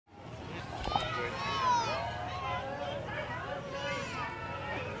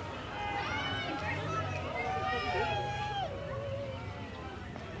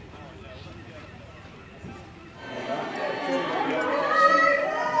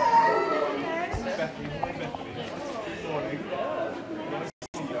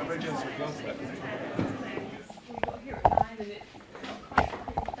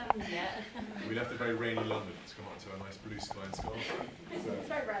nice blue sky in Scarborough. So, it's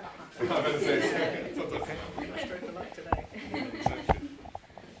very rare that happens. I was going to say, sometimes Let's go for luck today.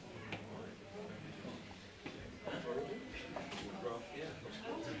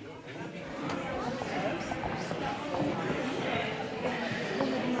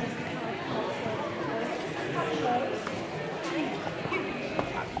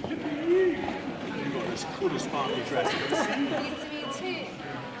 You've got this cool sparkly dress. Used to me too.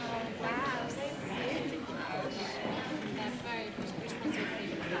 Oh, wow. Which one's your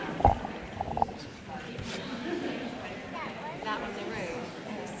favourite? That one, the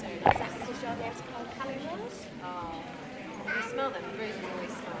rose. So Is that because your name's called Callie Rose? oh, you smell them. The roses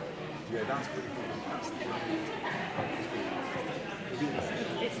always smell. Yeah, that's pretty cool.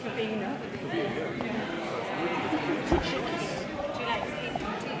 It's Verbena. Do you like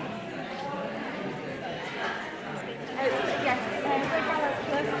speaking tea? Yes, we're Gallows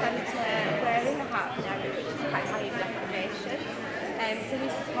Plus Centre. We're in the heart of Derry, which is quite high in recognition. So we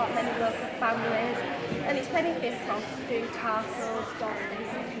support many local families, and it's anything from food, parcels, dollies.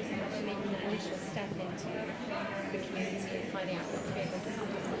 Making an initial step into the community and finding out what's big and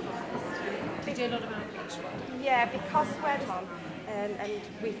sometimes the hardest. We do a lot of outreach work. Yeah, because we're on, and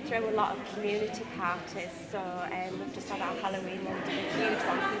we throw a lot of community parties. So we've just had our Halloween one, did a huge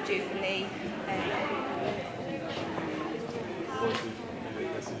one for Jubilee.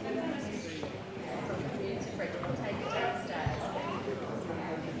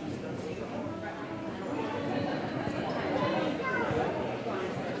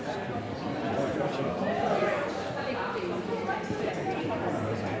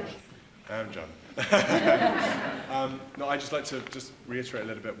 I'm John. No, I'd just like to just reiterate a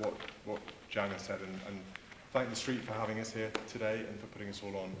little bit what Jan has said and thank the street for having us here today and for putting us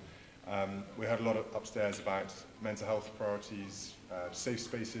all on. We heard a lot upstairs about mental health priorities, safe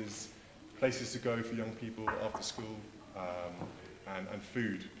spaces, places to go for young people after school, and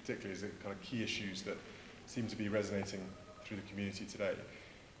food particularly is the kind of key issues that seem to be resonating through the community today.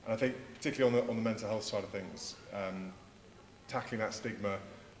 And I think particularly on the mental health side of things, tackling that stigma,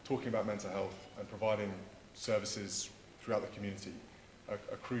 talking about mental health and providing services throughout the community are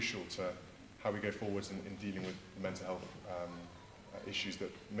crucial to how we go forwards in dealing with the mental health issues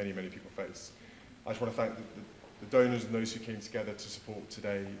that many people face. I just want to thank the donors and those who came together to support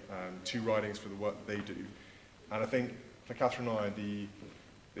today, 2 ridings for the work that they do. And I think for Catherine and I,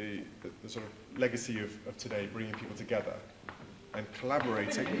 the sort of legacy of today, bringing people together and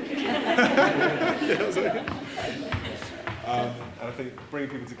collaborating. And I think bringing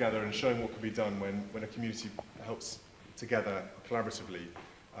people together and showing what can be done when a community helps together collaboratively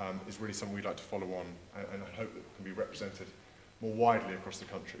is really something we'd like to follow on and I hope that can be represented more widely across the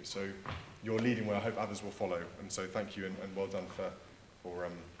country. So you're leading where I hope others will follow. And so thank you and well done for you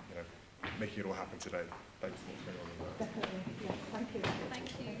know, making it all happen today. Thanks for what's going on. Definitely. Yeah, thank you. Thank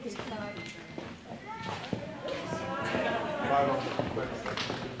you.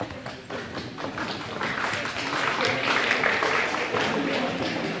 Bye.